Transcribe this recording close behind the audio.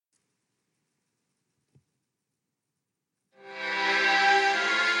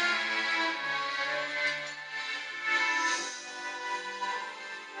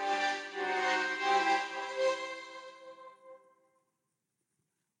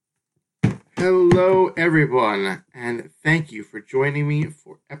Hello, everyone, and thank you for joining me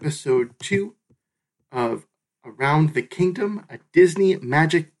for episode 2 of Around the Kingdom, a Disney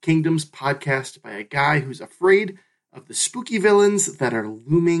Magic Kingdoms podcast by a guy who's afraid of the spooky villains that are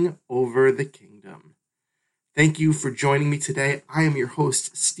looming over the kingdom. Thank you for joining me today. I am your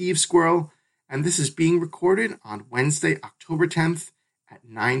host, Steve Squirrel, and this is being recorded on Wednesday, October 10th at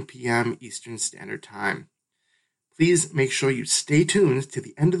 9 p.m. Eastern Standard Time. Please make sure you stay tuned to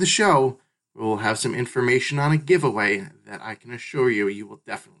the end of the show. We'll have some information on a giveaway that I can assure you will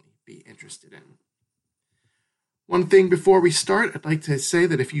definitely be interested in. One thing before we start, I'd like to say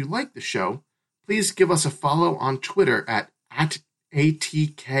that if you like the show, please give us a follow on Twitter at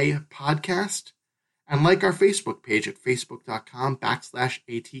ATK Podcast and like our Facebook page at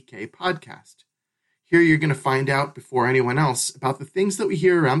facebook.com/ATK Podcast. Here you're going to find out before anyone else about the things that we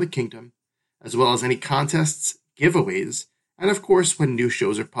hear around the kingdom, as well as any contests, giveaways, and of course when new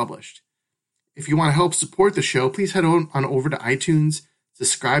shows are published. If you want to help support the show, please head on over to iTunes,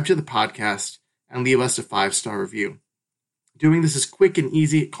 subscribe to the podcast, and leave us a 5-star review. Doing this is quick and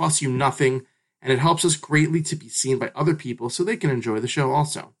easy, it costs you nothing, and it helps us greatly to be seen by other people so they can enjoy the show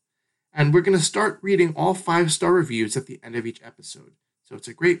also. And we're going to start reading all 5-star reviews at the end of each episode, so it's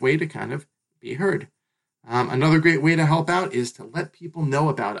a great way to kind of be heard. Another great way to help out is to let people know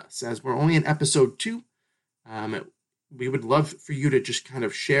about us. As we're only in episode 2, we would love for you to just kind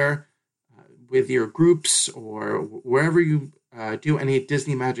of share with your groups or wherever you do any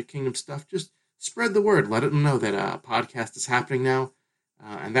Disney Magic Kingdom stuff. Just spread the word. Let them know that a podcast is happening now,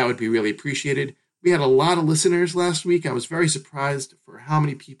 and that would be really appreciated. We had a lot of listeners last week. I was very surprised for how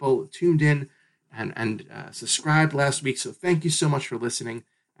many people tuned in and subscribed last week, so thank you so much for listening,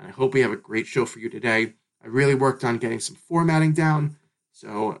 and I hope we have a great show for you today. I really worked on getting some formatting down,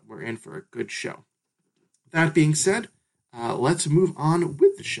 so we're in for a good show. That being said, let's move on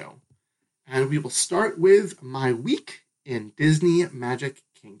with the show. And we will start with my week in Disney Magic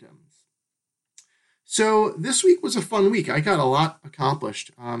Kingdoms. So this week was a fun week. I got a lot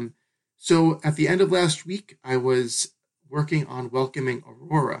accomplished. So at the end of last week, I was working on welcoming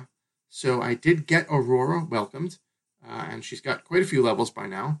Aurora. So I did get Aurora welcomed, and she's got quite a few levels by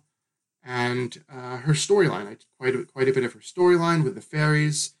now. And her storyline, I did quite a bit of her storyline with the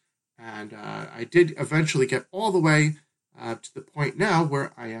fairies, and I did eventually get all the way to the point now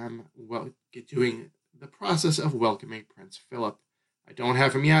where I am doing the process of welcoming Prince Philip. I don't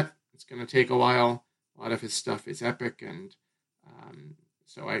have him yet. It's going to take a while. A lot of his stuff is epic, and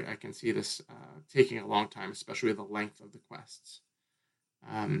so I can see this taking a long time, especially the length of the quests.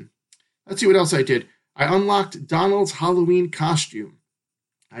 Let's see what else I did. I unlocked Donald's Halloween costume.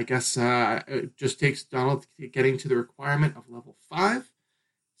 I guess it just takes Donald getting to the requirement of level 5.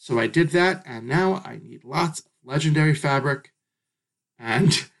 So I did that, and now I need lots of legendary fabric,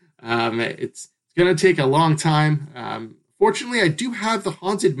 and it's going to take a long time. Fortunately, I do have the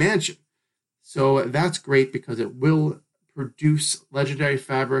Haunted Mansion, so that's great because it will produce legendary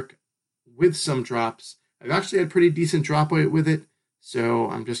fabric with some drops. I've actually had pretty decent drop rate with it, so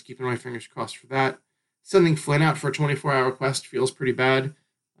I'm just keeping my fingers crossed for that. Sending Flynn out for a 24-hour quest feels pretty bad.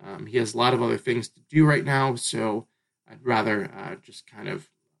 He has a lot of other things to do right now, so I'd rather just kind of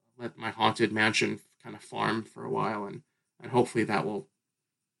let my Haunted Mansion kind of farm for a while, and hopefully that will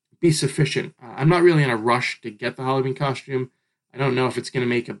be sufficient. I'm not really in a rush to get the Halloween costume. I don't know if it's going to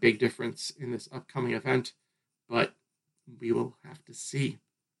make a big difference in this upcoming event, but we will have to see.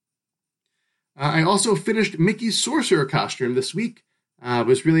 I also finished Mickey's Sorcerer costume this week. I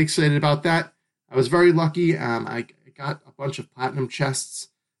was really excited about that. I was very lucky. I got a bunch of platinum chests.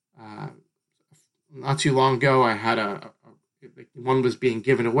 Not too long ago, I had one was being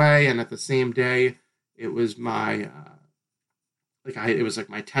given away, and at the same day, it was my it was like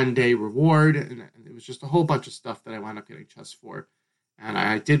my 10-day reward, and it was just a whole bunch of stuff that I wound up getting chests for, and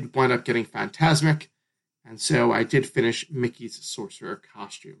I did wind up getting Phantasmic, and so I did finish Mickey's Sorcerer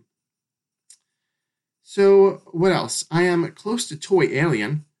costume. So what else? I am close to Toy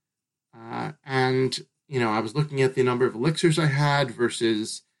Alien, and I was looking at the number of elixirs I had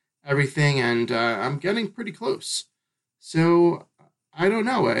versus everything, and I'm getting pretty close. So I don't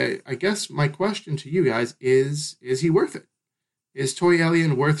know. I guess my question to you guys is he worth it? Is Toy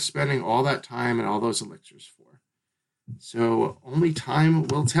Alien worth spending all that time and all those elixirs for? So only time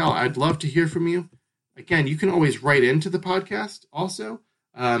will tell. I'd love to hear from you. Again, you can always write into the podcast also.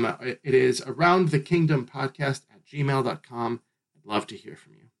 It is aroundthekingdompodcast@gmail.com. I'd love to hear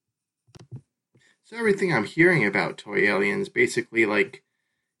from you. So everything I'm hearing about Toy Aliens, basically like,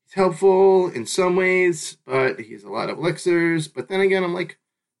 he's helpful in some ways, but he's a lot of elixirs. But then again, I'm like,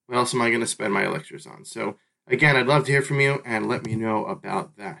 what else am I going to spend my elixirs on? So again, I'd love to hear from you and let me know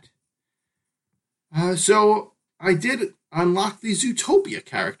about that. So I did unlock the Zootopia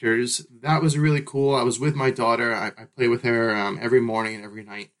characters. That was really cool. I was with my daughter. I play with her every morning and every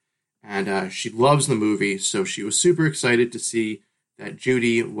night, and she loves the movie. So she was super excited to see that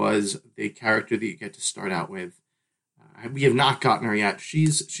Judy was the character that you get to start out with. We have not gotten her yet.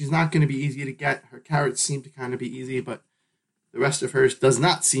 She's not going to be easy to get. Her carrots seem to kind of be easy, but the rest of hers does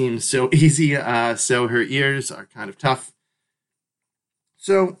not seem so easy. So her ears are kind of tough.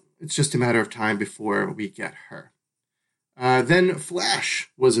 So it's just a matter of time before we get her. Then Flash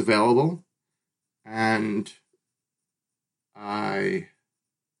was available, and I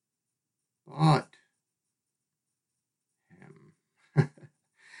bought him.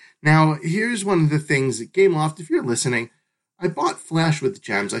 Now, here's one of the things at Gameloft, if you're listening, I bought Flash with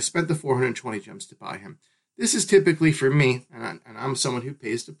gems. I spent the 420 gems to buy him. This is typically for me, and I'm someone who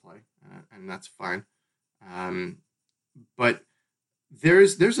pays to play, and that's fine. But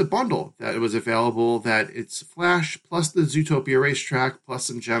there's a bundle that was available that it's Flash plus the Zootopia racetrack plus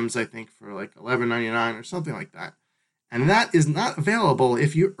some gems, I think, for like $11.99 or something like that. And that is not available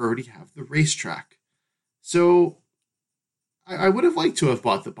if you already have the racetrack. So I would have liked to have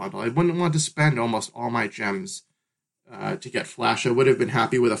bought the bundle. I wouldn't want to spend almost all my gems to get Flash. I would have been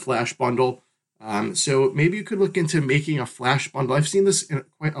happy with a Flash bundle. So maybe you could look into making a Flash bundle. I've seen this in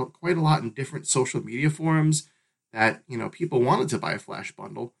quite a lot in different social media forums that, people wanted to buy a Flash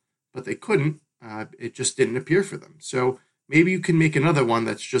bundle, but they couldn't. It just didn't appear for them. So maybe you can make another one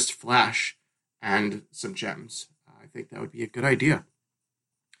that's just Flash and some gems. I think that would be a good idea.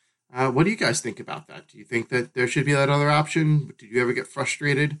 What do you guys think about that? Do you think that there should be that other option? Did you ever get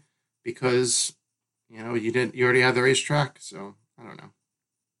frustrated because, you already had the racetrack? So I don't know.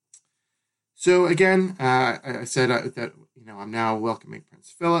 So again, I said that, I'm now welcoming Prince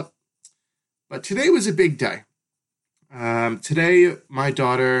Philip, but today was a big day. Today, my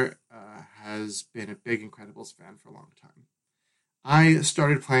daughter has been a big Incredibles fan for a long time. I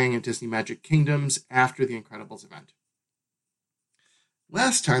started playing in Disney Magic Kingdoms after the Incredibles event.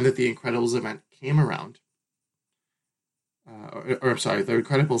 Last time that the Incredibles event came around, the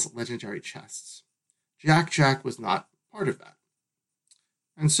Incredibles Legendary Chests, Jack was not part of that.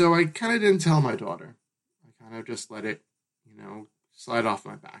 And so I kind of didn't tell my daughter. I kind of just let it, slide off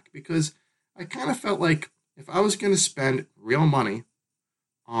my back because I kind of felt like if I was going to spend real money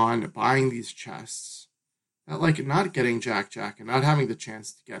on buying these chests, that like not getting Jack and not having the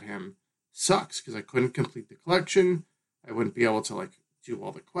chance to get him sucks because I couldn't complete the collection. I wouldn't be able to like do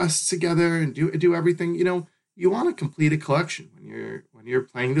all the quests together and do everything. You want to complete a collection when you're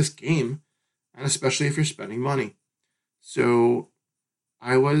playing this game, and especially if you're spending money. So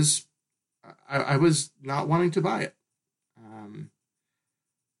I was not wanting to buy it.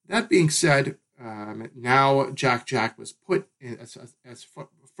 That being said, now Jack was put in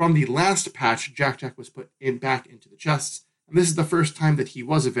from the last patch. Jack was put back into the chests, and this is the first time that he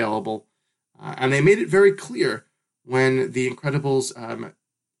was available. And they made it very clear when the Incredibles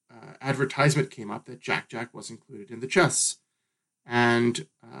advertisement came up that Jack was included in the chests, and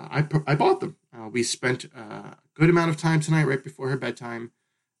I bought them. We spent a good amount of time tonight, right before her bedtime.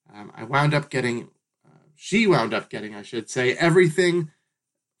 She wound up getting, I should say, everything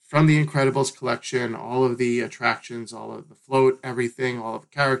from the Incredibles collection, all of the attractions, all of the float, everything, all of the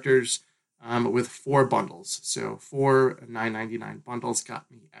characters, with 4 bundles. So 4 $9.99 bundles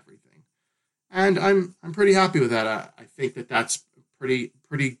got me everything, and I'm pretty happy with that. I think that's pretty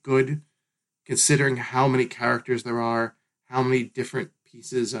good, considering how many characters there are, how many different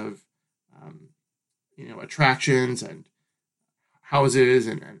pieces of attractions and houses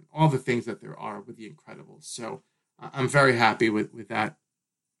and all the things that there are with the Incredibles. So I'm very happy with that.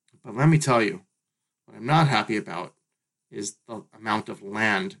 But let me tell you, what I'm not happy about is the amount of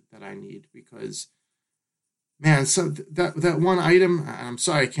land that I need because, man, so that one item, I'm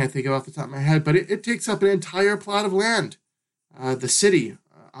sorry, I can't think of it off the top of my head, but it takes up an entire plot of land. The city,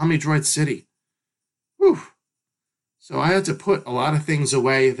 Omnidroid City. Whew. So I had to put a lot of things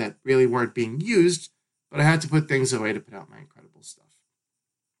away that really weren't being used, but I had to put things away to put out my Incredible stuff.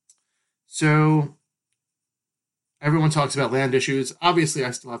 So everyone talks about land issues. Obviously,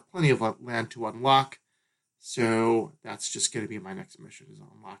 I still have plenty of land to unlock. So that's just going to be my next mission, is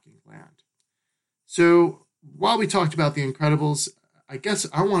unlocking land. So while we talked about the Incredibles, I guess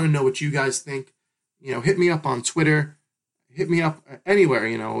I want to know what you guys think. Hit me up on Twitter. Hit me up anywhere,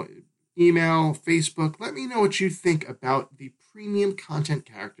 email, Facebook. Let me know what you think about the premium content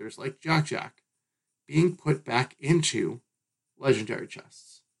characters like Jack being put back into Legendary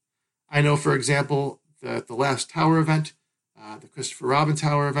Chests. I know, for example, the last Tower event, the Christopher Robin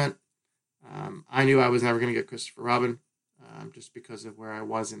Tower event, I knew I was never going to get Christopher Robin just because of where I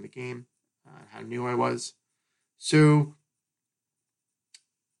was in the game. how new I was. So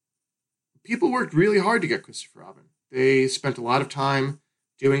people worked really hard to get Christopher Robin. They spent a lot of time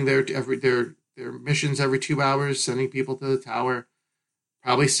doing their missions every 2 hours, sending people to the tower,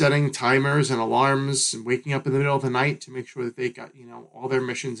 probably setting timers and alarms and waking up in the middle of the night to make sure that they got, all their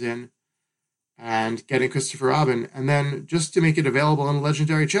missions in and getting Christopher Robin. And then just to make it available in a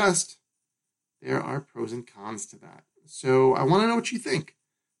legendary chest, there are pros and cons to that. So I want to know what you think.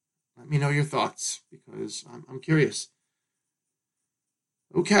 Let me know your thoughts because I'm curious.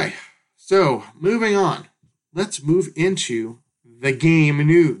 Okay, so moving on. Let's move into the game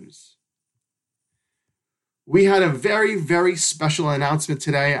news. We had a very, very special announcement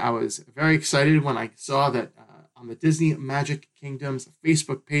today. I was very excited when I saw that on the Disney Magic Kingdom's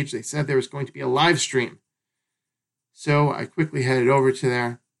Facebook page, they said there was going to be a live stream. So I quickly headed over to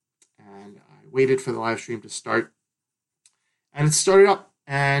there and I waited for the live stream to start. And it started up,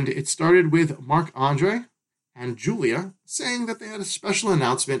 and it started with Marc-Andre and Julia saying that they had a special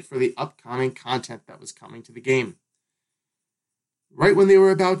announcement for the upcoming content that was coming to the game. Right when they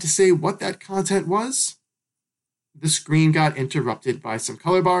were about to say what that content was, the screen got interrupted by some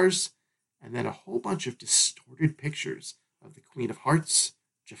color bars and then a whole bunch of distorted pictures of the Queen of Hearts,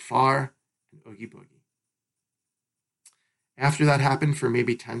 Jafar, and Oogie Boogie. After that happened for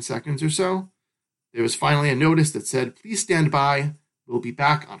maybe 10 seconds or so, there was finally a notice that said, "Please stand by. We'll be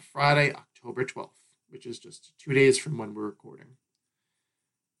back on Friday, October 12th, which is just 2 days from when we're recording."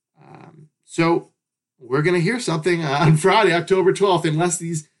 So we're going to hear something on Friday, October 12th, unless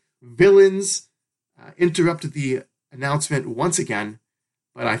these villains interrupted the announcement once again.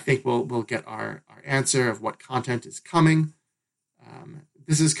 But I think we'll get our answer of what content is coming.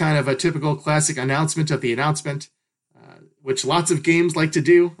 This is kind of a typical classic announcement of the announcement, which lots of games like to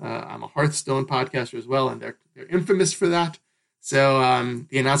do. I'm a Hearthstone podcaster as well, and they're infamous for that. So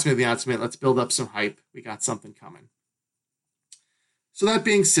the announcement of the announcement, let's build up some hype. We got something coming. So that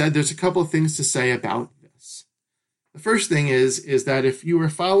being said, there's a couple of things to say about this. The first thing is that if you were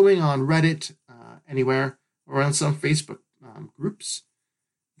following on Reddit anywhere or on some Facebook groups,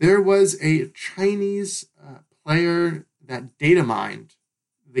 there was a Chinese player that data mined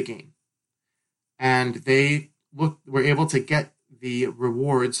the game. And they were able to get the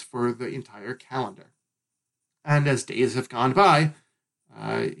rewards for the entire calendar. And as days have gone by,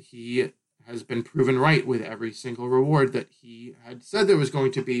 he has been proven right with every single reward that he had said there was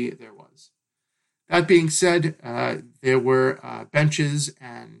going to be, there was. That being said, there were benches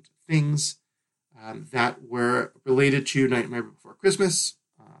and things that were related to Nightmare Before Christmas,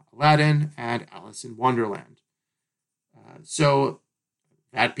 Aladdin, and Alice in Wonderland. So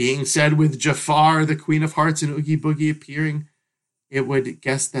that being said, with Jafar, the Queen of Hearts, and Oogie Boogie appearing, it would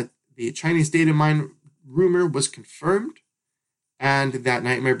guess that the Chinese data mine rumor was confirmed, and that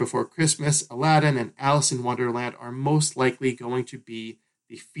Nightmare Before Christmas, Aladdin, and Alice in Wonderland are most likely going to be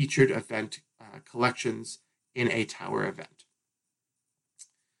the featured event collections in a tower event.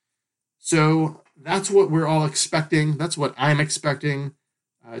 So that's what we're all expecting. That's what I'm expecting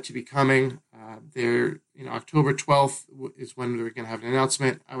to be coming. October 12th is when we're going to have an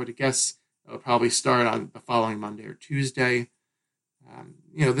announcement. I would guess it'll probably start on the following Monday or Tuesday.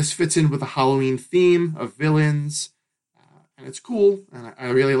 This fits in with the Halloween theme of villains, and it's cool, and I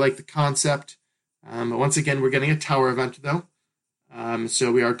really like the concept. But once again, we're getting a tower event, though.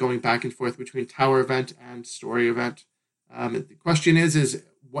 So we are going back and forth between tower event and story event. The question is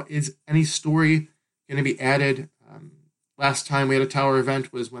what is any story going to be added? Last time we had a tower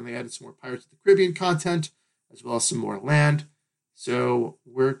event was when they added some more Pirates of the Caribbean content, as well as some more land. So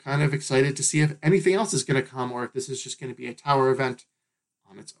we're kind of excited to see if anything else is going to come, or if this is just going to be a tower event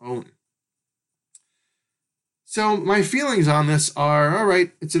on its own. So my feelings on this are, all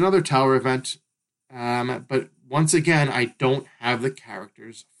right, it's another tower event, but once again, I don't have the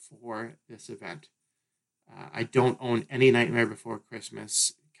characters for this event. I don't own any Nightmare Before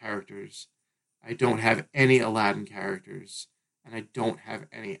Christmas characters. I don't have any Aladdin characters, and I don't have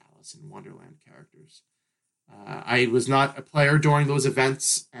any Alice in Wonderland characters. I was not a player during those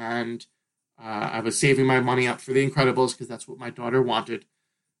events, and I was saving my money up for The Incredibles because that's what my daughter wanted,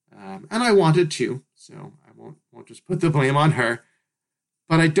 and I wanted to, so I won't just put the blame on her.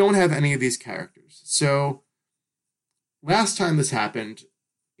 But I don't have any of these characters. So last time this happened,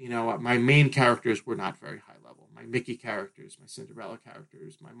 my main characters were not very high level. My Mickey characters, my Cinderella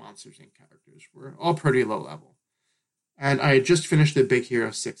characters, my Monsters, Inc. characters were all pretty low level. And I had just finished the Big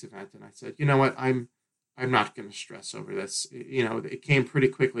Hero 6 event, and I said, you know what, I'm not going to stress over this. It came pretty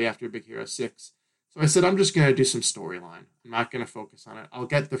quickly after Big Hero 6. So I said, I'm just going to do some storyline. I'm not going to focus on it. I'll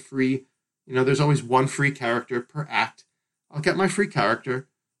get the free, there's always one free character per act. I'll get my free character,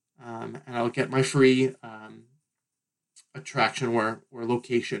 and I'll get my free attraction or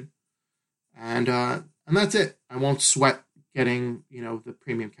location, and that's it. I won't sweat getting the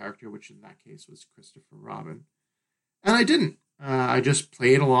premium character, which in that case was Christopher Robin, and I didn't. I just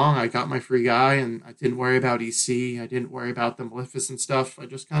played along. I got my free guy, and I didn't worry about EC. I didn't worry about the Maleficent stuff. I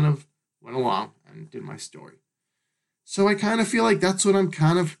just kind of went along and did my story. So I kind of feel like that's what I'm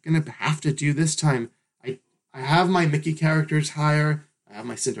kind of going to have to do this time. I have my Mickey characters higher. I have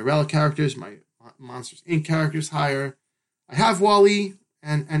my Cinderella characters, my Monsters Inc. characters higher. I have Wally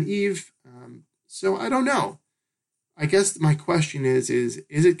and Eve. So I don't know. I guess my question is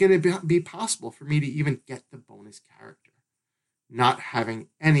it going to be possible for me to even get the bonus character, not having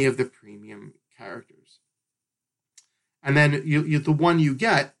any of the premium characters? And then you the one you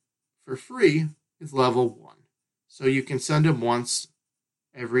get for free is level 1. So you can send them once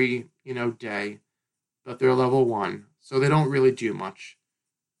every, day, but they're level 1. So they don't really do much,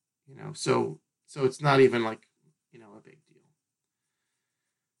 so it's not even like, a big deal.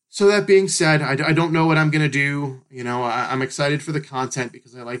 So that being said, I don't know what I'm going to do. I'm excited for the content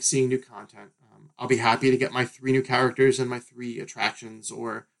because I like seeing new content. I'll be happy to get my 3 new characters and my 3 attractions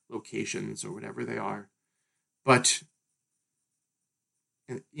or locations or whatever they are. But,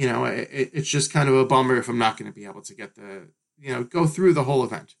 it's just kind of a bummer if I'm not going to be able to get go through the whole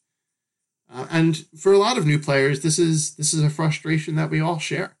event. And for a lot of new players, this is a frustration that we all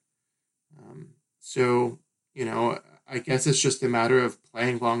share. So, I guess it's just a matter of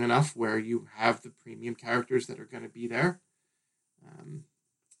playing long enough where you have the premium characters that are going to be there.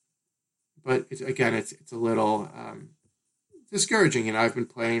 But it's a little discouraging. I've been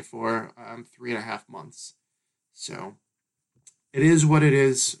playing for 3.5 months. So it is what it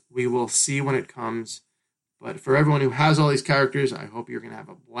is. We will see when it comes. But for everyone who has all these characters, I hope you're going to have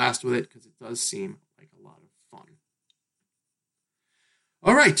a blast with it because it does seem like a lot of fun.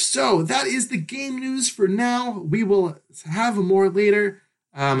 All right, so that is the game news for now. We will have more later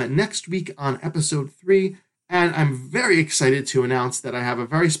next week on episode 3. And I'm very excited to announce that I have a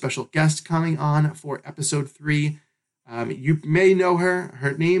very special guest coming on for episode 3. You may know her.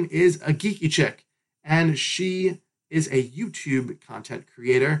 Her name is A Geeky Chick, and she is a YouTube content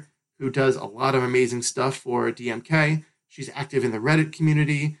creator who does a lot of amazing stuff for DMK. She's active in the Reddit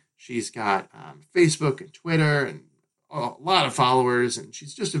community. She's got Facebook and Twitter and a lot of followers, and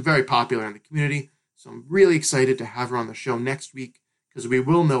she's just very popular in the community. So I'm really excited to have her on the show next week because we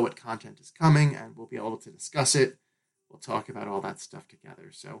will know what content is coming and we'll be able to discuss it. We'll talk about all that stuff together.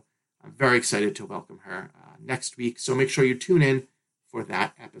 So I'm very excited to welcome her next week. So make sure you tune in for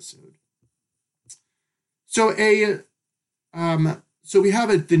that episode. So we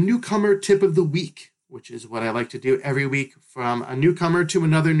have the newcomer tip of the week, which is what I like to do every week, from a newcomer to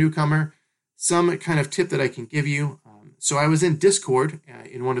another newcomer, some kind of tip that I can give you. So I was in Discord,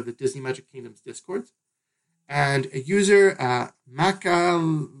 in one of the Disney Magic Kingdom's Discords, and a user,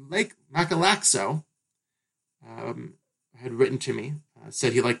 Macalaxo, had written to me,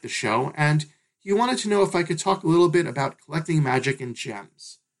 said he liked the show, and he wanted to know if I could talk a little bit about collecting magic and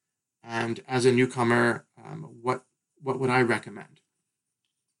gems. And as a newcomer, what would I recommend?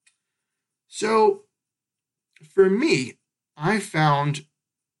 So for me, I found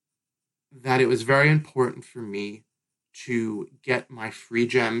that it was very important for me to get my free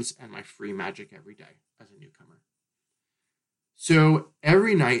gems and my free magic every day as a newcomer. So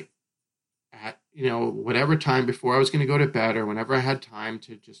every night at, whatever time before I was going to go to bed or whenever I had time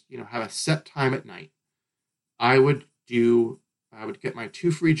to just, have a set time at night, I would get my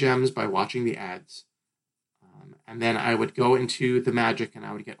 2 free gems by watching the ads. And then I would go into the magic and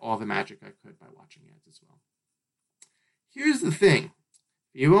I would get all the magic I could by watching ads as well. Here's the thing.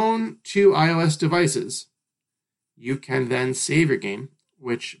 If you own 2 iOS devices, you can then save your game,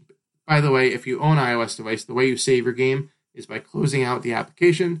 which, by the way, if you own an iOS device, the way you save your game is by closing out the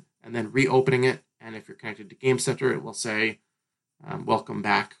application and then reopening it. And if you're connected to Game Center, it will say, welcome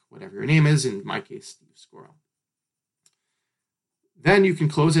back, whatever your name is, in my case, Steve Squirrel. Then you can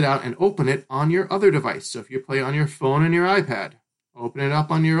close it out and open it on your other device. So if you play on your phone and your iPad, open it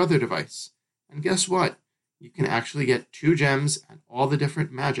up on your other device. And guess what? You can actually get 2 gems and all the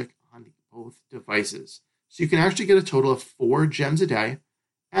different magic on both devices. So you can actually get a total of 4 gems a day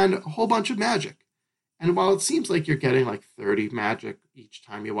and a whole bunch of magic. And while it seems like you're getting like 30 magic each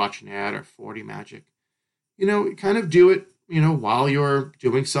time you watch an ad or 40 magic, kind of do it, while you're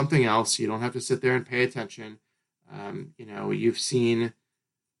doing something else. You don't have to sit there and pay attention. You've seen,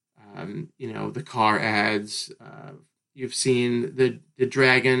 the car ads. You've seen the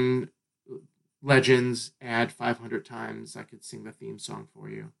Dragon Legends ad 500 times. I could sing the theme song for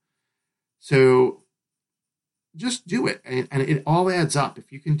you. So just do it. And it all adds up.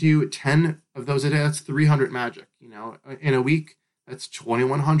 If you can do 10 of those a day, that's 300 magic. In a week, that's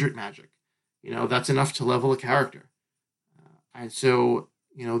 2,100 magic. That's enough to level a character. And so,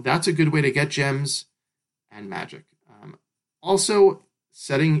 that's a good way to get gems and magic. Also,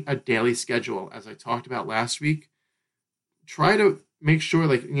 setting a daily schedule, as I talked about last week. Try to make sure,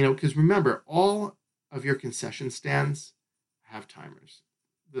 because remember, all of your concession stands have timers.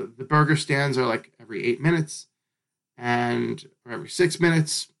 The burger stands are like every 8 minutes or every 6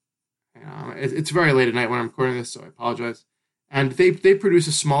 minutes. It's very late at night when I'm recording this, so I apologize. And they produce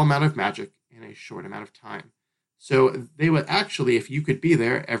a small amount of magic in a short amount of time. So they would actually, if you could be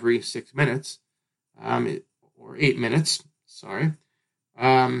there every 6 minutes, or 8 minutes, sorry,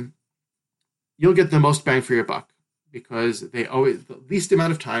 you'll get the most bang for your buck, because the least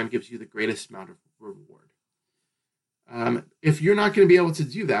amount of time gives you the greatest amount of reward. If you're not going to be able to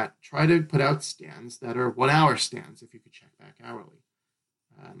do that, try to put out stands that are 1 hour stands if you could check back hourly.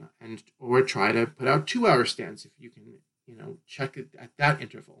 Or try to put out 2 hour stands if you can, check it at that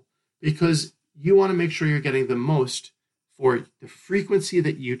interval, because you want to make sure you're getting the most for the frequency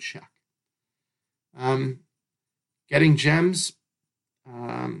that you check. Getting gems,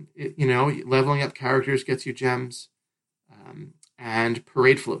 leveling up characters gets you gems, and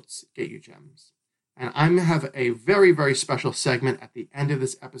parade floats get you gems. And I'm going to have a very, very special segment at the end of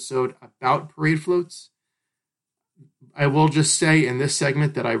this episode about parade floats. I will just say in this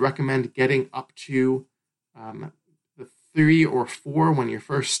segment that I recommend getting up to the 3 or 4 when you're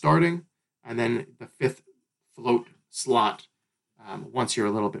first starting, and then the 5th float slot once you're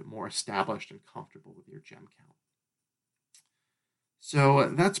a little bit more established and comfortable with your gem count. So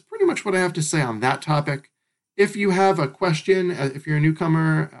that's pretty much what I have to say on that topic. If you have a question, if you're a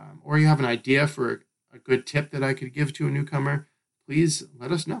newcomer, or you have an idea for a good tip that I could give to a newcomer, please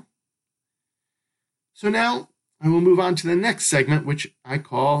let us know. So now I will move on to the next segment, which I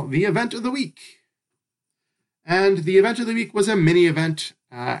call the event of the week. And the event of the week was a mini event,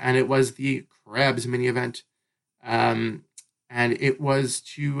 and it was the Crabs mini event. And it was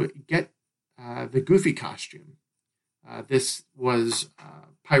to get the Goofy costume. This was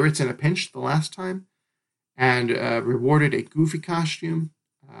Pirates in a Pinch the last time, and rewarded a Goofy costume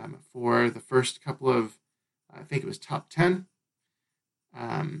for the first couple of, I think it was top 10.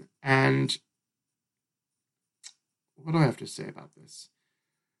 And what do I have to say about this?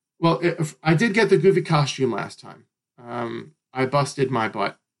 Well, if I did get the Goofy costume last time. I busted my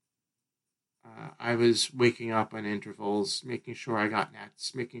butt. I was waking up on intervals, making sure I got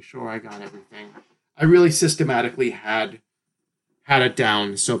nets, making sure I got everything. I really systematically had it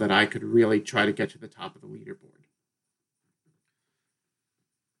down so that I could really try to get to the top of the leaderboard.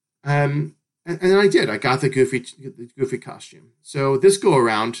 And I did. I got the Goofy costume. So this go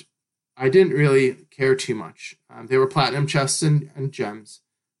around, I didn't really care too much. There were platinum chests and gems,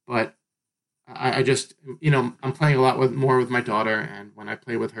 but I just, I'm playing a lot more with my daughter, and when I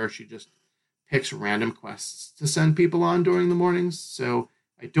play with her, she just picks random quests to send people on during the mornings. So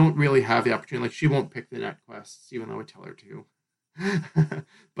I don't really have the opportunity. Like, she won't pick the net quests, even though I tell her to.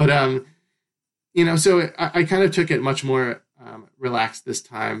 But so I kind of took it much more relaxed this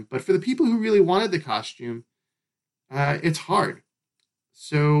time. But for the people who really wanted the costume, it's hard.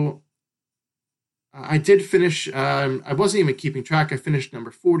 So I did finish. I wasn't even keeping track. I finished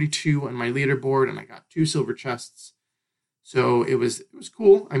number 42 on my leaderboard, and I got 2 silver chests. So it was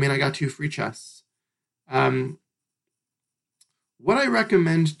cool. I mean, I got 2 free chests. What I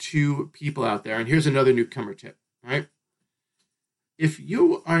recommend to people out there, and here's another newcomer tip, right? If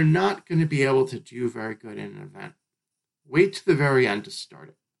you are not going to be able to do very good in an event, wait to the very end to start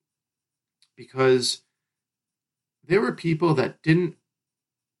it. Because there were people that didn't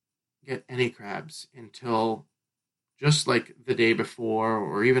get any crabs until just like the day before,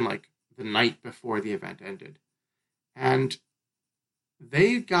 or even like the night before the event ended. And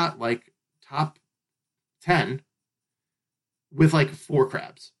they got like top 10 with like 4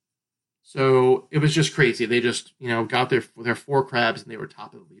 crabs. So it was just crazy. They just, got their 4 crabs and they were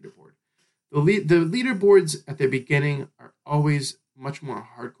top of the leaderboard. The leaderboards at the beginning are always much more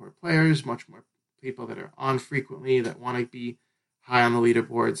hardcore players, much more people that are on frequently, that want to be high on the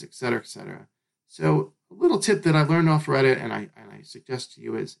leaderboards, etc., etc. So a little tip that I learned off Reddit, and I suggest to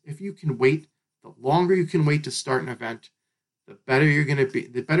you, is if you can wait, the longer you can wait to start an event, the better you're going to be,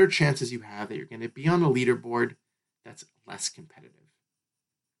 the better chances you have that you're going to be on a leaderboard that's less competitive.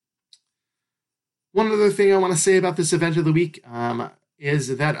 One other thing I want to say about this event of the week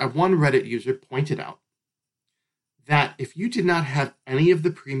is that one Reddit user pointed out that if you did not have any of the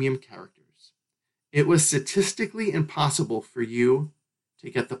premium characters, it was statistically impossible for you to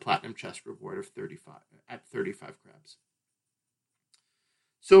get the platinum chest reward of 35 crabs.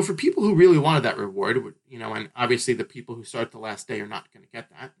 So for people who really wanted that reward, and obviously the people who start the last day are not going to get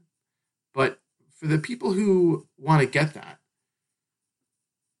that, but for the people who want to get that,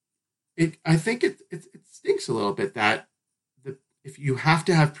 I think it stinks a little bit that if you have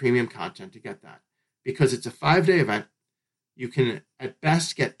to have premium content to get that, because it's a 5-day event, you can at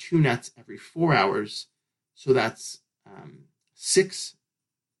best get 2 nets every 4 hours, so that's 6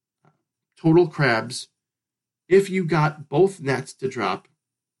 total crabs. If you got both nets to drop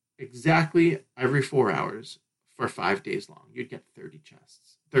exactly every 4 hours for 5 days long, you'd get 30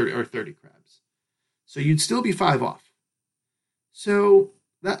 crabs. So you'd still be 5 off. So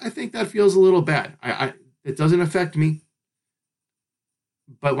I think that feels a little bad. It doesn't affect me,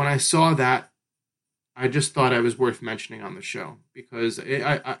 but when I saw that, I just thought it was worth mentioning on the show, because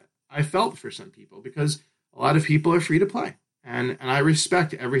I felt for some people, because a lot of people are free to play, and I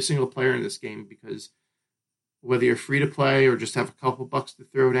respect every single player in this game, because whether you're free to play or just have a couple bucks to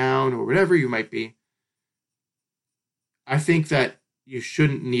throw down or whatever you might be, I think that you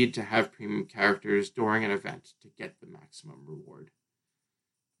shouldn't need to have premium characters during an event to get the maximum reward.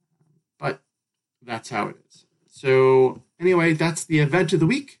 But that's how it is. So anyway, that's the event of the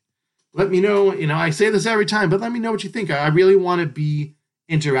week. Let me know, I say this every time, but let me know what you think. I really want to be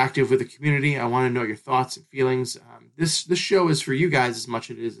interactive with the community. I want to know your thoughts and feelings. This show is for you guys as much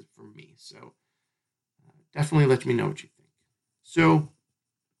as it is for me. So definitely let me know what you think. So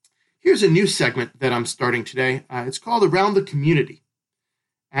here's a new segment that I'm starting today. It's called Around the Community.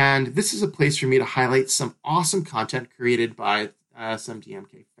 And this is a place for me to highlight some awesome content created by some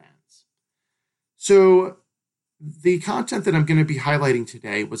DMK fans. So the content that I'm going to be highlighting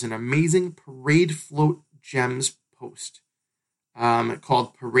today was an amazing Parade Float Gems post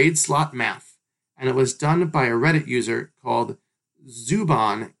called Parade Slot Math, and it was done by a Reddit user called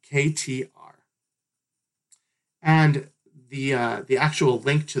Zuban KTR. And the actual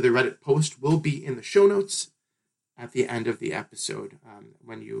link to the Reddit post will be in the show notes at the end of the episode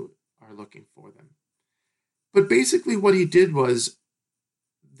when you are looking for them. But basically what he did was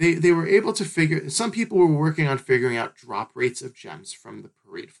they were able to some people were working on figuring out drop rates of gems from the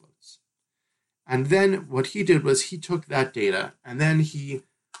parade floats. And then what he did was he took that data and then he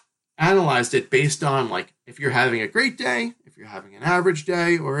analyzed it based on, like, if you're having a great day, if you're having an average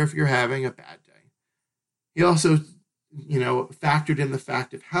day, or if you're having a bad day. He also, factored in the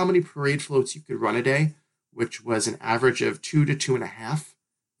fact of how many parade floats you could run a day, which was an average of 2 to 2.5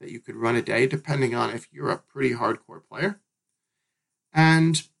 that you could run a day, depending on if you're a pretty hardcore player.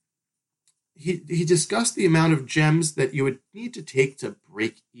 And he discussed the amount of gems that you would need to take to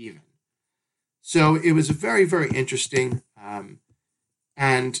break even. So it was very, very interesting.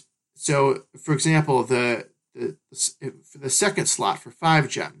 And so, for example, for the second slot for 5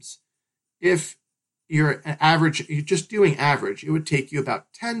 gems, if you're just doing average, it would take you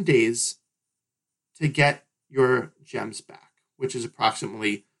about 10 days to get your gems back, which is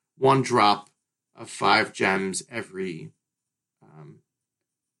approximately 1 drop of 5 gems every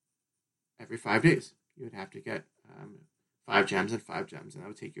 5 days. You would have to get 5 gems and 5 gems, and that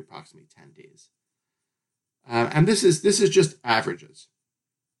would take you approximately 10 days. And this is just averages.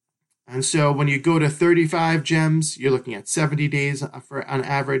 And so when you go to 35 gems, you're looking at 70 days on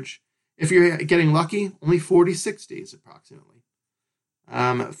average. If you're getting lucky, only 46 days approximately.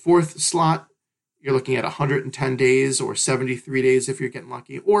 4th slot, you're looking at 110 days or 73 days if you're getting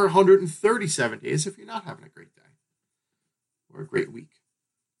lucky, or 137 days if you're not having a great day or a great week.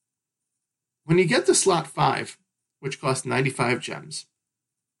 When you get to slot 5, which costs 95 gems,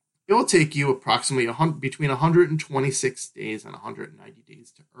 it will take you approximately between 126 days and 190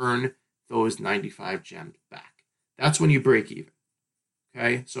 days to earn those 95 gems back. That's when you break even.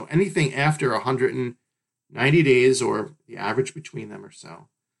 Okay, so anything after 190 days, or the average between them or so,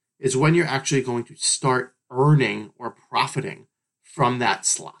 is when you're actually going to start earning or profiting from that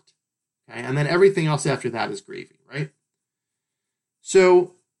slot. Okay, and then everything else after that is gravy, right?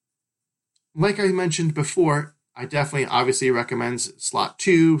 So, like I mentioned before, I definitely obviously recommend slot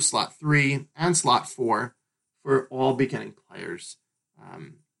 2, slot 3, and slot 4 for all beginning players.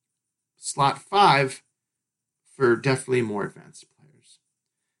 Slot 5 for definitely more advanced players.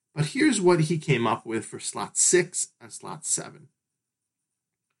 But here's what he came up with for slot 6 and slot 7.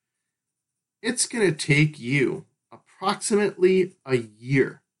 It's going to take you approximately a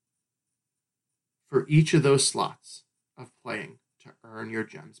year for each of those slots of playing to earn your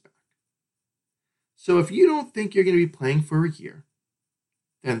gems back. So if you don't think you're going to be playing for a year,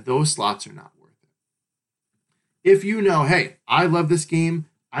 then those slots are not worth it. If you know, hey, I love this game,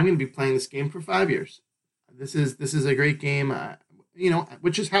 I'm going to be playing this game for 5 years. This is a great game.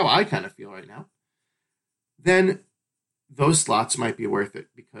 which is how I kind of feel right now, then those slots might be worth it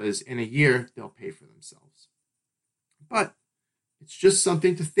because in a year they'll pay for themselves. But it's just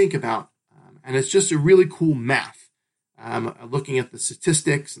something to think about. And it's just a really cool math, looking at the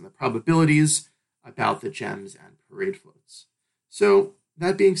statistics and the probabilities about the gems and parade floats. So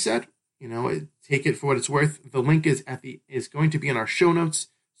that being said, take it for what it's worth. The link is going to be in our show notes,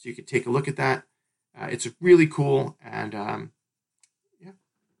 so you can take a look at that. It's really cool, and a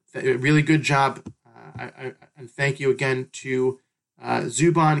really good job. And thank you again to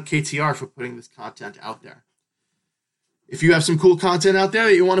Zubon KTR for putting this content out there. If you have some cool content out there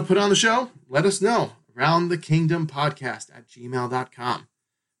that you want to put on the show, let us know. RoundTheKingdomPodcast@gmail.com,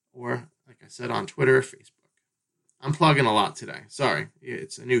 or like I said, on Twitter or Facebook. I'm plugging a lot today. Sorry,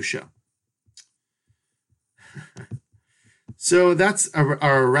 it's a new show. So that's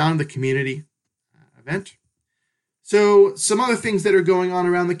our Around the Community event. So some other things that are going on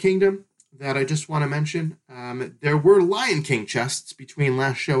around the kingdom that I just want to mention. There were Lion King chests between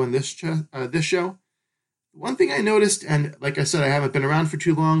last show and this show. One thing I noticed, and like I said, I haven't been around for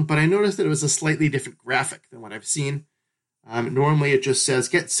too long, but I noticed that it was a slightly different graphic than what I've seen. Normally it just says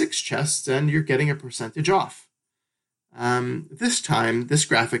get 6 chests and you're getting a percentage off. This time, this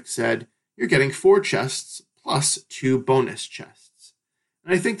graphic said you're getting 4 chests plus 2 bonus chests.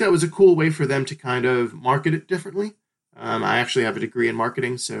 And I think that was a cool way for them to kind of market it differently. I actually have a degree in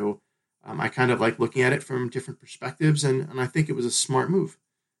marketing, so I kind of like looking at it from different perspectives, and I think it was a smart move.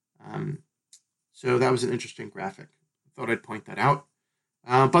 So that was an interesting graphic. I thought I'd point that out.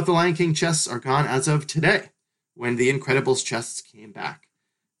 But the Lion King chests are gone as of today, when the Incredibles chests came back.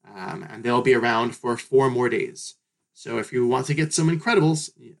 And they'll be around for 4 more days. So if you want to get some Incredibles,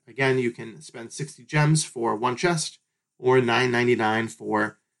 again, you can spend 60 gems for 1 chest, or $9.99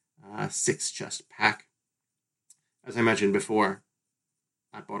 for a 6 chest pack. As I mentioned before,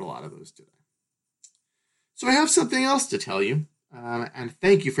 I bought a lot of those today. So I have something else to tell you. And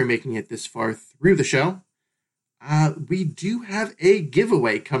thank you for making it this far through the show. We do have a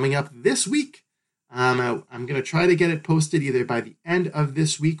giveaway coming up this week. I'm going to try to get it posted either by the end of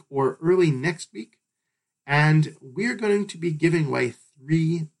this week or early next week. And we're going to be giving away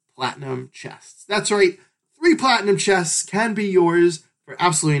 3 platinum chests. That's right, 3 platinum chests can be yours for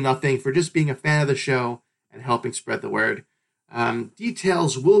absolutely nothing, for just being a fan of the show and helping spread the word.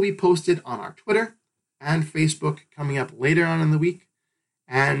 Details will be posted on our Twitter and Facebook coming up later on in the week.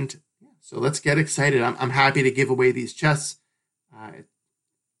 And so let's get excited. I'm happy to give away these chests,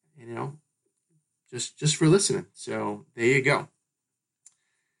 just for listening. So there you go.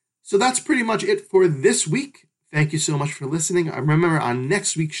 So that's pretty much it for this week. Thank you so much for listening. Remember, on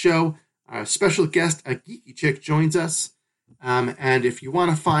next week's show, our special guest, a geeky chick, joins us. And if you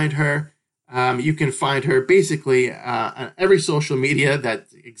want to find her, you can find her basically on every social media that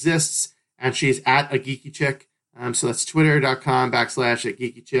exists. And she's at a geeky chick. So that's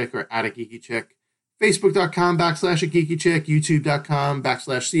twitter.com/a-geeky-chick or @a-geeky-chick, facebook.com/a-geeky-chick,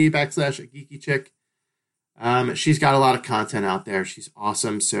 youtube.com/c/a-geeky-chick. She's got a lot of content out there. She's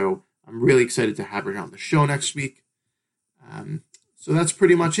awesome. So I'm really excited to have her on the show next week. So that's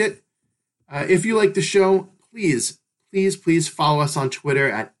pretty much it. If you like the show, please follow us on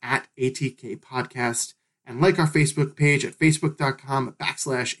Twitter at ATK Podcast. And like our Facebook page at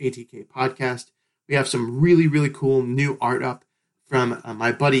facebook.com/ATK Podcast. We have some really, really cool new art up from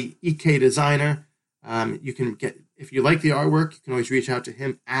my buddy EK Designer. You can get, if you like the artwork, you can always reach out to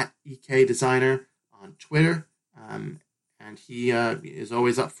him at EK Designer on Twitter. And he is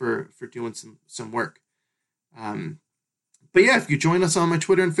always up for doing some work. But yeah, if you join us on my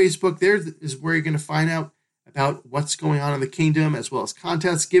Twitter and Facebook, there is where you're going to find out about what's going on in the kingdom, as well as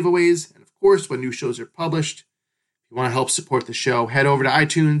contests, giveaways, and of course, when new shows are published. If you want to help support the show, head over to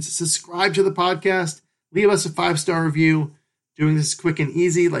iTunes, subscribe to the podcast, leave us a 5-star review. Doing this quick and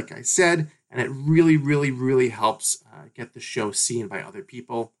easy, like I said, and it really, really, really helps get the show seen by other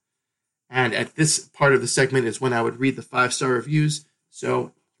people. And at this part of the segment is when I would read the 5-star reviews.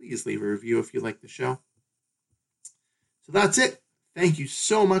 So please leave a review if you like the show. So that's it. Thank you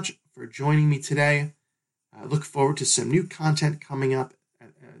so much for joining me today. I look forward to some new content coming up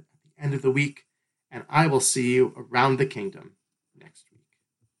at the end of the week, and I will see you around the kingdom.